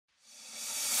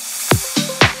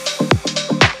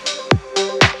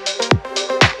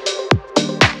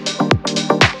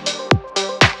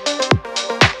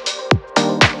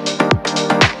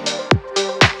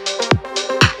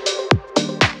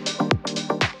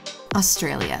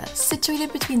Australia,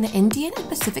 situated between the Indian and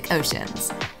Pacific Oceans,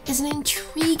 is an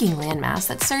intriguing landmass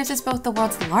that serves as both the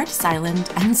world's largest island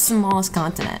and smallest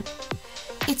continent.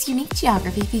 Its unique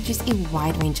geography features a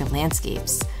wide range of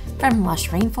landscapes, from lush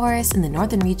rainforests in the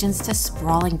northern regions to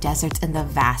sprawling deserts in the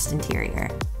vast interior.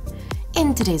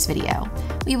 In today's video,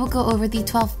 we will go over the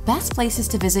 12 best places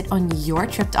to visit on your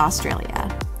trip to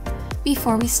Australia.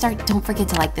 Before we start, don't forget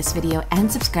to like this video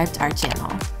and subscribe to our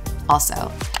channel.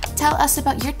 Also, tell us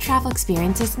about your travel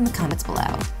experiences in the comments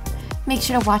below. Make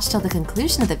sure to watch till the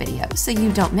conclusion of the video so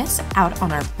you don't miss out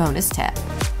on our bonus tip.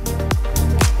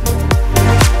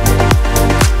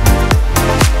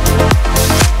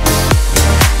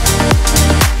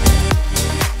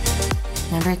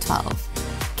 Number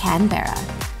 12. Canberra.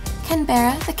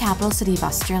 Canberra, the capital city of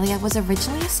Australia, was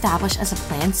originally established as a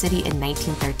planned city in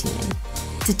 1913.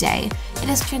 Today, it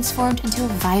has transformed into a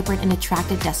vibrant and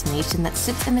attractive destination that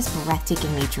sits amidst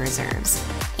breathtaking nature reserves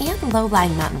and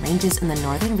low-lying mountain ranges in the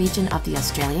northern region of the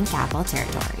Australian Capital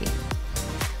Territory.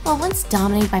 While once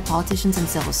dominated by politicians and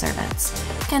civil servants,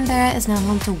 Canberra is now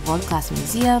home to world-class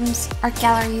museums, art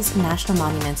galleries, national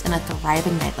monuments, and a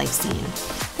thriving nightlife scene,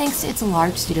 thanks to its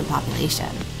large student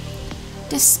population.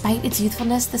 Despite its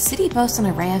youthfulness, the city boasts an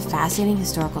array of fascinating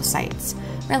historical sites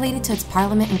related to its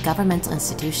parliament and governmental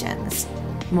institutions.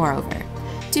 Moreover,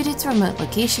 due to its remote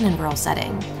location and rural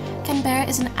setting, Canberra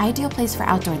is an ideal place for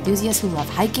outdoor enthusiasts who love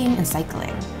hiking and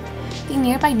cycling. The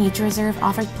nearby nature reserve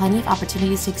offers plenty of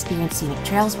opportunities to experience scenic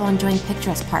trails while enjoying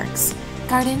picturesque parks,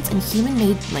 gardens, and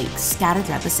human-made lakes scattered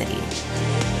throughout the city.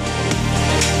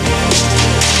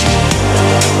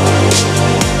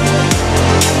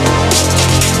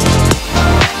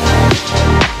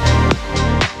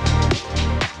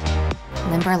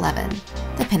 Number 11.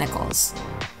 The Pinnacles.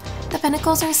 The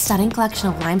Pinnacles are a stunning collection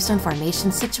of limestone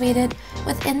formations situated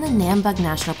within the Nambucc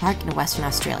National Park in Western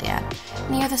Australia,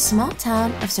 near the small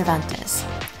town of Cervantes.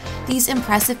 These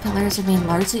impressive pillars remain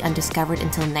largely undiscovered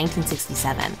until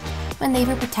 1967, when they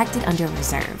were protected under a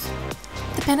reserve.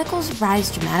 The Pinnacles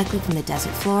rise dramatically from the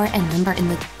desert floor and number in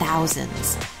the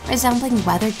thousands, resembling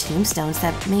weathered tombstones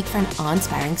that make for an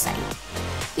awe-inspiring sight.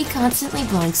 The constantly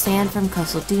blowing sand from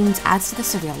coastal dunes adds to the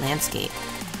surreal landscape.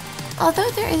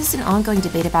 Although there is an ongoing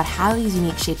debate about how these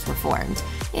unique shapes were formed,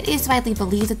 it is widely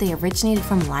believed that they originated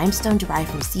from limestone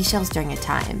derived from seashells during a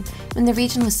time when the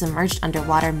region was submerged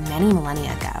underwater many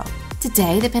millennia ago.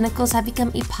 Today, the Pinnacles have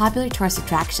become a popular tourist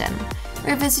attraction,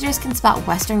 where visitors can spot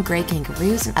western gray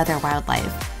kangaroos and other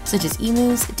wildlife, such as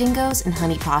emus, dingoes, and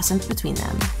honey possums between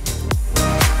them.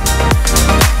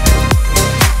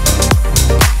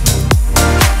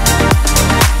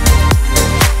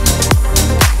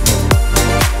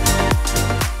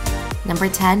 Number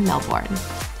 10. Melbourne.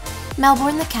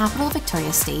 Melbourne, the capital of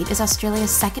Victoria State, is Australia's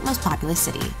second most populous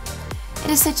city. It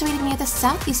is situated near the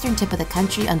southeastern tip of the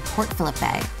country on Port Phillip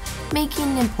Bay, making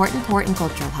it an important port and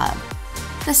cultural hub.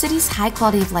 The city's high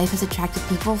quality of life has attracted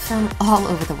people from all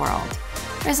over the world,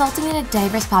 resulting in a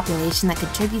diverse population that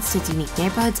contributes to its unique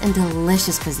neighborhoods and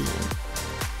delicious cuisine.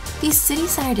 The city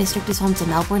centre district is home to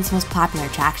Melbourne's most popular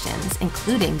attractions,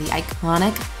 including the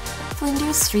iconic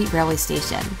Flinders Street Railway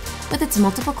Station, with its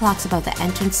multiple clocks above the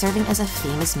entrance serving as a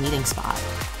famous meeting spot.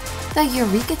 The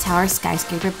Eureka Tower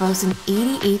skyscraper boasts an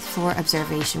 88th floor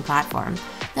observation platform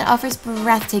that offers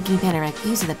breathtaking panoramic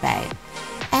views of the bay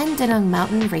and Denong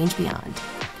Mountain range beyond.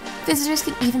 Visitors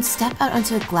can even step out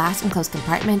onto a glass-enclosed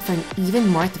compartment for an even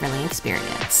more thrilling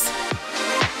experience.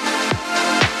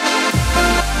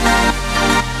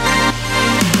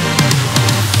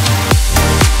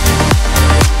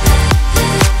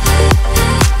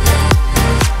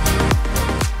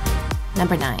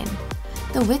 Number 9.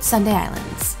 The Whitsunday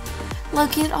Islands.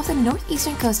 Located off the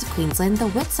northeastern coast of Queensland, the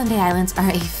Whitsunday Islands are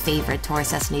a favorite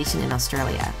tourist destination in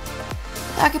Australia.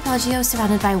 The archipelago is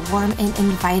surrounded by warm and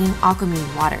inviting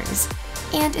aquamarine waters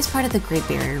and is part of the Great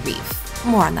Barrier Reef.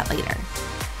 More on that later.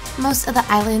 Most of the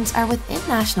islands are within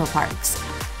national parks,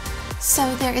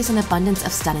 so there is an abundance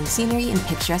of stunning scenery and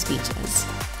picturesque beaches.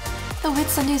 The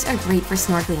Whitsundays are great for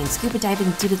snorkeling and scuba diving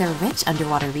due to their rich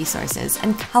underwater resources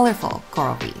and colorful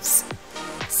coral reefs.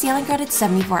 Sailing around its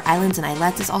 74 islands and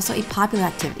islets is also a popular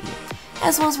activity,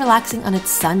 as well as relaxing on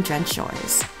its sun-drenched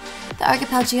shores. The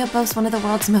archipelago boasts one of the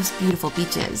world's most beautiful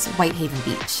beaches, Whitehaven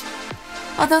Beach.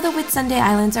 Although the Whitsunday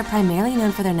Islands are primarily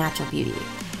known for their natural beauty,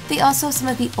 they also have some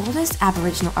of the oldest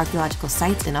Aboriginal archaeological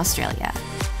sites in Australia.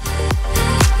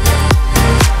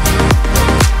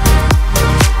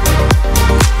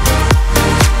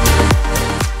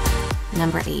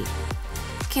 Number 8.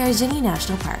 Karijini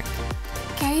National Park.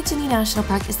 Karijini National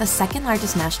Park is the second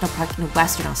largest national park in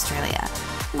Western Australia,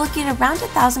 located around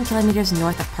 1,000 kilometers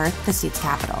north of Perth, the state's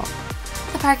capital.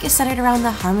 The park is centered around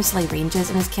the Hamersley Ranges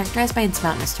and is characterized by its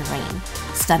mountainous terrain,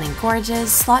 stunning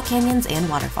gorges, slot canyons, and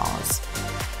waterfalls.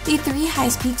 The three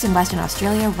highest peaks in Western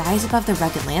Australia rise above the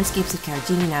rugged landscapes of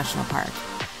Karijini National Park,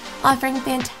 offering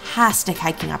fantastic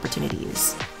hiking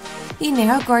opportunities. The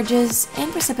narrow gorges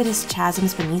and precipitous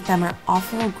chasms beneath them are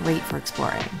also great for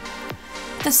exploring.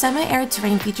 The semi-arid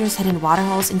terrain features hidden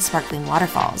waterholes and sparkling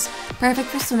waterfalls, perfect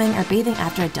for swimming or bathing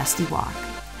after a dusty walk.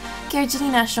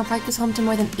 Karijini National Park is home to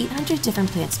more than 800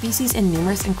 different plant species and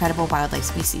numerous incredible wildlife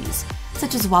species,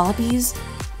 such as wallabies,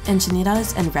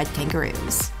 enchinitas, and red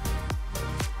kangaroos.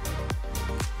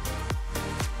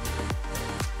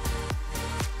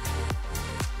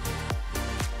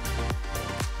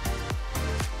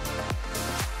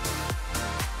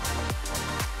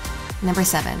 Number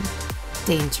 7.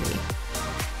 Daintree.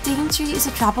 Daintree is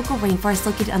a tropical rainforest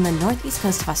located on the northeast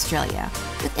coast of Australia,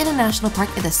 within a national park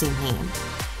of the same name.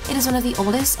 It is one of the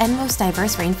oldest and most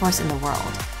diverse rainforests in the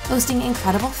world, boasting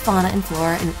incredible fauna and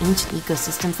flora and ancient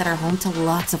ecosystems that are home to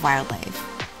lots of wildlife.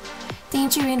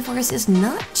 Daintree Rainforest is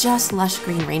not just lush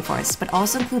green rainforest, but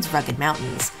also includes rugged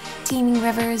mountains, teeming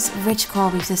rivers, rich coral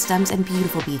reef systems, and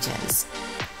beautiful beaches.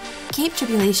 Cape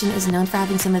Tribulation is known for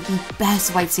having some of the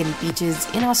best white sandy beaches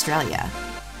in Australia.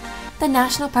 The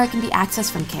national park can be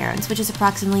accessed from Cairns, which is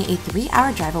approximately a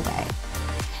 3-hour drive away.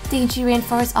 Daintree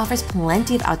Rainforest offers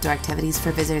plenty of outdoor activities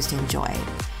for visitors to enjoy,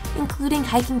 including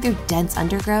hiking through dense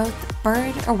undergrowth,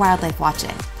 bird or wildlife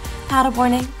watching,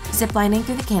 paddleboarding, ziplining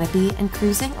through the canopy, and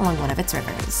cruising along one of its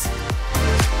rivers.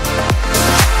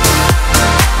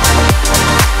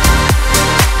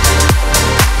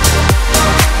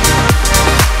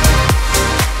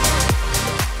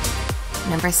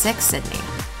 Number 6. Sydney.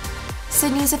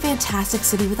 Sydney is a fantastic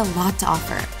city with a lot to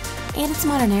offer, and its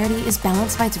modernity is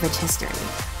balanced by its rich history.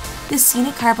 This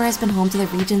scenic harbor has been home to the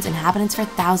region's inhabitants for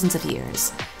thousands of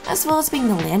years, as well as being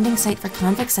the landing site for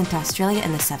convicts sent to Australia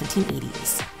in the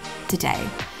 1780s. Today,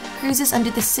 cruises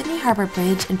under the Sydney Harbour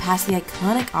Bridge and past the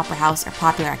iconic Opera House are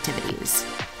popular activities.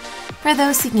 For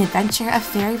those seeking adventure, a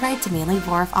ferry ride to Manly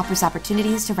Wharf offers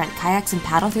opportunities to rent kayaks and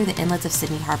paddle through the inlets of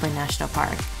Sydney Harbour National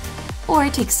Park, or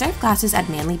take surf classes at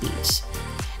Manly Beach.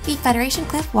 The Federation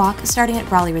Cliff Walk, starting at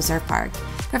Raleigh Reserve Park,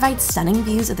 provides stunning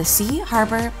views of the sea,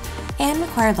 harbour, and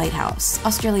Macquarie Lighthouse,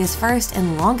 Australia's first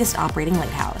and longest operating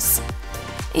lighthouse.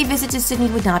 A visit to Sydney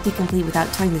would not be complete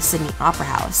without touring the Sydney Opera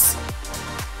House.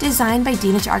 Designed by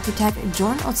Danish architect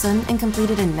𝐥𝐢𝐤𝐿 Olsen and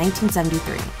completed in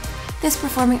 1973, this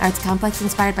performing arts complex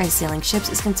inspired by sailing ships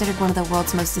is considered one of the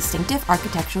world's most distinctive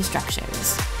architectural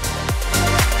structures.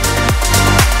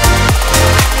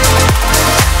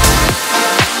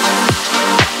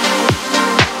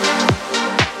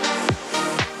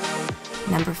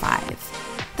 Number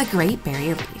 5. The Great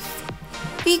Barrier Reef.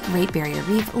 The Great Barrier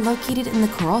Reef, located in the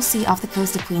Coral Sea off the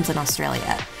coast of Queensland,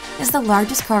 Australia, is the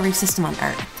largest coral reef system on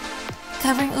Earth.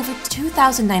 Covering over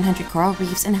 2,900 coral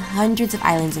reefs and hundreds of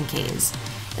islands and cays,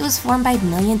 it was formed by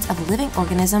millions of living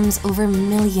organisms over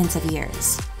millions of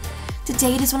years.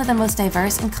 Today, it is one of the most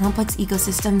diverse and complex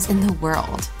ecosystems in the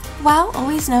world. While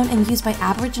always known and used by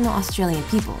Aboriginal Australian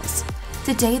peoples,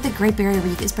 today the Great Barrier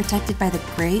Reef is protected by the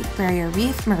Great Barrier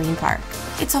Reef Marine Park.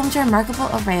 It's home to a remarkable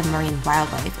array of marine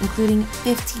wildlife, including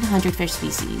 1,500 fish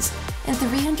species and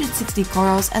 360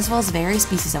 corals, as well as various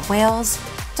species of whales,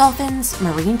 dolphins,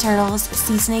 marine turtles,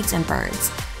 sea snakes, and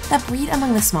birds that breed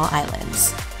among the small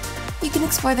islands. You can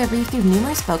explore the reef through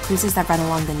numerous boat cruises that run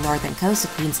along the northern coast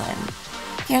of Queensland.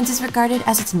 Cairns is regarded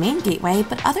as its main gateway,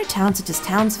 but other towns such as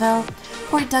Townsville,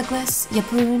 Port Douglas,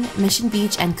 Yeppoon, Mission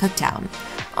Beach, and Cooktown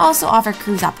also offer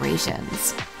cruise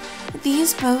operations.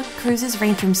 These boat cruises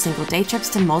range from single-day trips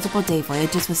to multiple-day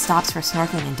voyages with stops for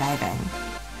snorkeling and diving.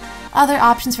 Other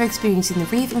options for experiencing the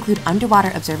reef include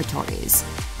underwater observatories,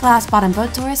 glass-bottom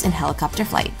boat tours, and helicopter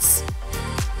flights.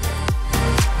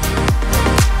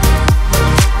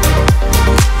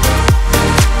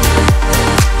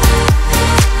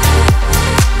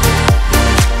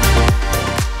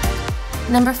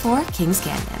 Number 4. Kings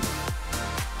Canyon.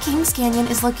 Kings Canyon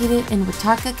is located in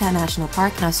𝐷𝐻𝐻𝐾 National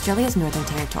Park in Australia's Northern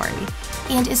Territory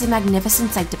and is a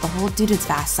magnificent sight to behold due to its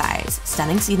vast size,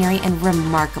 stunning scenery, and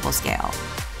remarkable scale.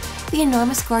 The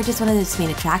enormous gorge is one of its main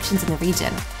attractions in the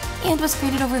region and was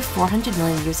created over 400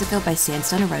 million years ago by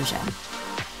sandstone erosion.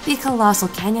 The colossal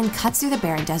canyon cuts through the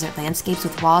barren desert landscapes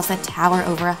with walls that tower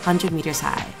over 100 meters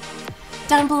high.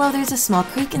 Down below there's a small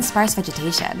creek and sparse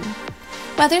vegetation.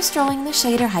 Whether strolling in the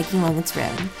shade or hiking along its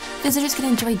rim, visitors can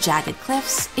enjoy jagged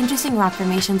cliffs, interesting rock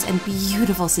formations, and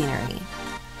beautiful scenery.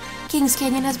 Kings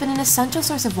Canyon has been an essential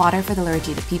source of water for the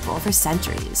Wurundjeri people for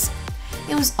centuries.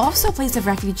 It was also a place of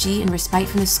refuge and respite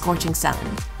from the scorching sun.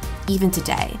 Even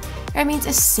today, it remains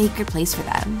a sacred place for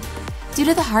them. Due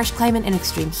to the harsh climate and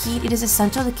extreme heat, it is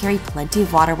essential to carry plenty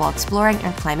of water while exploring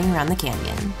or climbing around the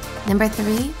canyon. Number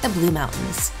 3. The Blue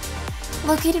Mountains.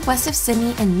 Located west of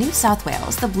Sydney in New South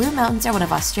Wales, the Blue Mountains are one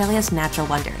of Australia's natural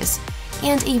wonders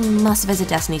and a must-visit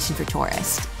destination for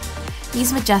tourists.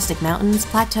 These majestic mountains,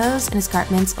 plateaus, and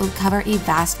escarpments cover a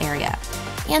vast area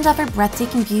and offer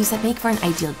breathtaking views that make for an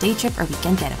ideal day trip or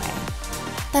weekend getaway.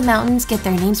 The mountains get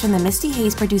their names from the misty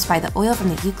haze produced by the oil from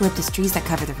the eucalyptus trees that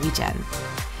cover the region.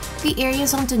 The area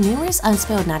is home to numerous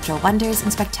unspoiled natural wonders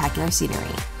and spectacular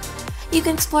scenery. You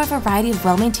can explore a variety of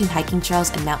well-maintained hiking trails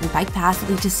and mountain bike paths that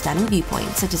lead to stunning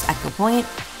viewpoints such as 𝐿𝐴 Point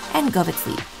and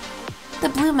𝐦𝐤𝐬𝐬. The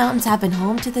Blue Mountains have been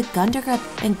home to the Gundurrug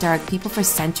and Darug people for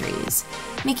centuries,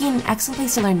 making it an excellent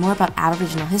place to learn more about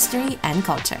Aboriginal history and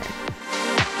culture.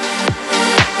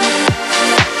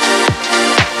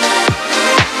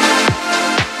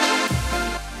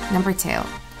 Number 2.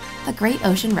 The Great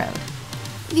Ocean Road.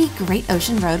 The Great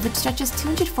Ocean Road, which stretches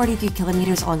 243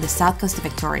 kilometers along the south coast of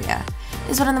Victoria,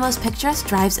 is one of the most picturesque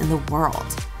drives in the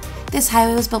world. This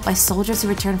highway was built by soldiers who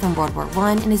returned from World War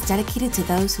I and is dedicated to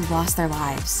those who lost their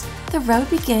lives. The road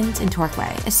begins in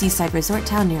Torquay, a seaside resort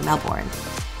town near Melbourne,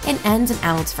 and ends in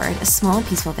Abbotsford, a small and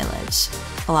peaceful village.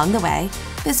 Along the way,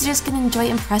 visitors can enjoy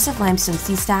impressive limestone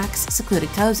sea stacks, secluded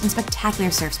coves, and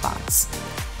spectacular surf spots.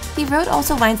 The road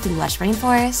also winds through lush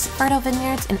rainforests, fertile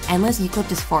vineyards, and endless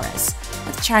eucalyptus forests,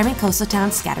 with charming coastal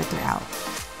towns scattered throughout.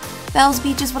 Bells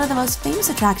Beach is one of the most famous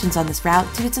attractions on this route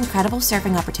due to its incredible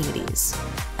surfing opportunities.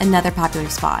 Another popular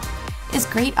spot is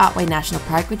Great Otway National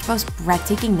Park, which boasts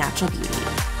breathtaking natural beauty.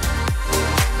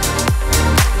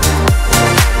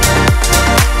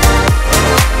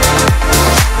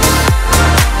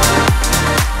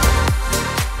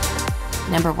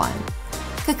 Number 1.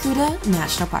 Kakadu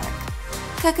National Park.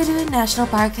 Kakadu National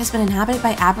Park has been inhabited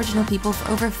by Aboriginal people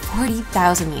for over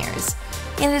 40,000 years,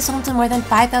 and it is home to more than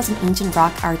 5,000 ancient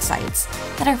rock art sites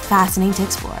that are fascinating to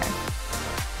explore.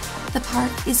 The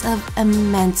park is of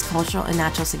immense cultural and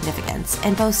natural significance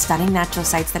and boasts stunning natural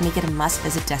sites that make it a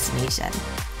must-visit destination.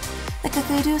 The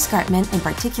Kakadu escarpment in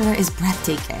particular is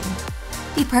breathtaking.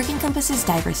 The park encompasses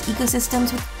diverse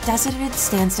ecosystems with deserted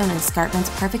sandstone and escarpments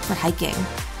perfect for hiking,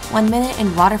 1 minute,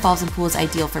 and waterfalls and pools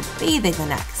ideal for bathing the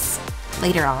next.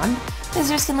 Later on,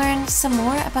 visitors can learn some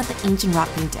more about the ancient rock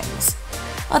paintings.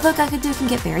 Although Kakadu can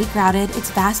get very crowded, its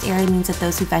vast area means that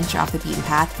those who venture off the beaten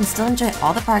path can still enjoy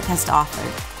all the park has to offer,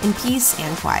 in peace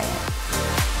and quiet.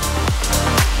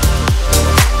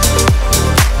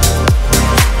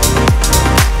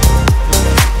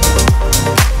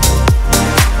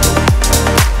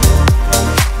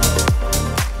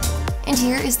 And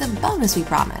here is the bonus we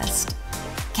promised.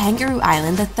 Kangaroo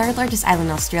Island, the third largest island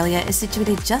in Australia, is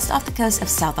situated just off the coast of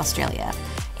South Australia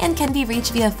and can be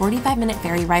reached via a 45-minute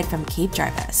ferry ride from Cape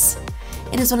Jarvis.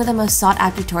 It is one of the most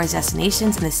sought-after tourist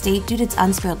destinations in the state due to its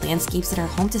unspoiled landscapes that are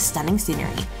home to stunning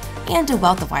scenery and a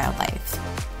wealth of wildlife.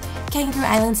 Kangaroo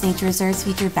Island's nature reserves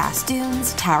feature vast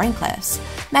dunes, towering cliffs,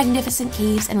 magnificent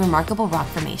caves, and remarkable rock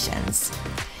formations.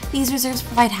 These reserves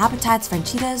provide habitats for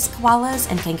cheetahs, koalas,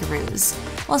 and kangaroos,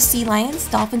 while sea lions,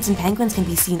 dolphins, and penguins can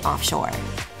be seen offshore.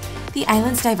 The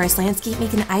island's diverse landscape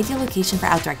make an ideal location for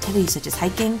outdoor activities such as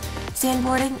hiking,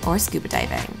 sandboarding, or scuba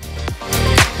diving.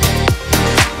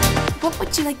 What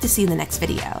would you like to see in the next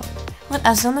video? Let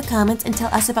us know in the comments and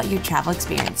tell us about your travel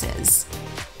experiences.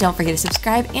 Don't forget to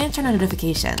subscribe and turn on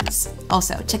notifications.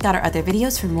 Also, check out our other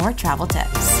videos for more travel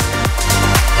tips.